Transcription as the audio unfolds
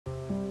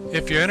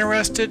If you're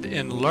interested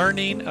in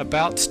learning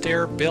about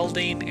stair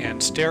building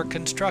and stair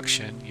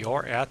construction,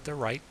 you're at the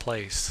right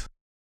place.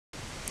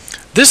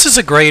 This is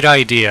a great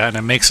idea and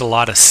it makes a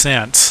lot of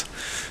sense.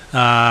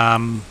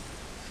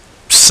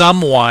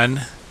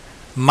 Someone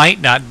might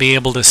not be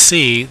able to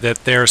see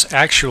that there's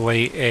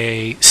actually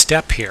a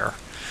step here.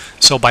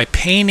 So by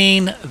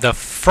painting the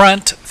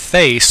front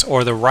face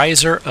or the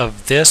riser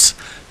of this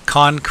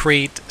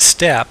concrete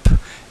step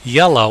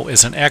yellow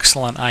is an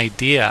excellent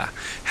idea.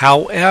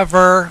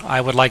 However, I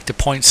would like to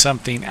point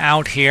something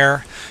out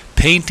here.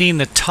 Painting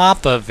the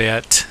top of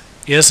it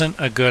isn't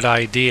a good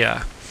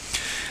idea.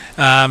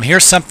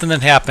 Here's something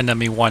that happened to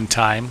me one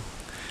time.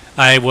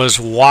 I was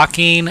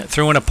walking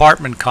through an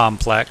apartment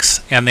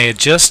complex and they had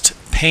just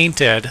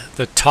painted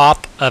the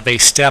top of a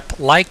step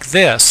like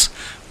this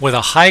with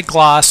a high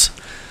gloss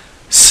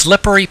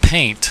slippery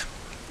paint,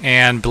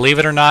 and believe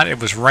it or not, it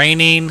was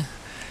raining.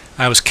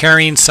 I was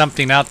carrying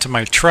something out to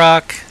my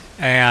truck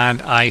and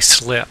I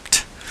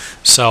slipped.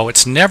 So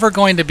it's never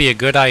going to be a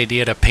good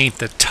idea to paint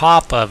the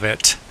top of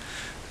it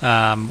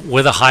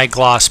with a high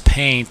gloss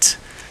paint.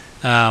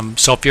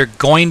 So if you're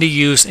going to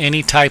use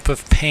any type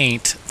of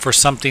paint for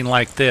something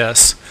like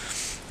this,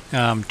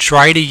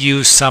 try to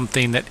use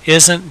something that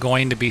isn't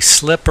going to be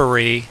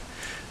slippery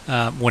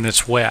when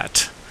it's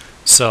wet.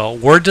 So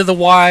word to the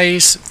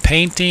wise,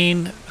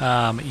 painting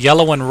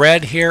yellow and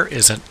red here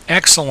is an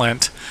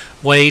excellent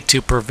way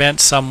to prevent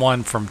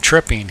someone from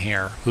tripping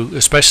here,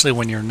 especially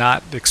when you're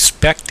not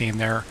expecting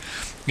there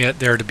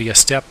to be a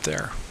step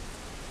there.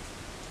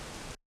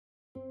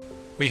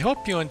 We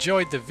hope you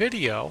enjoyed the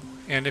video,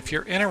 and if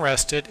you're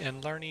interested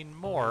in learning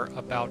more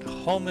about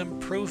home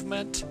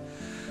improvement,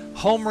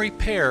 home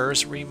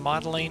repairs,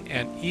 remodeling,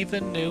 and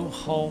even new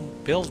home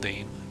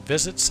building,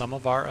 visit some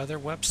of our other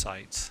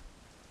websites.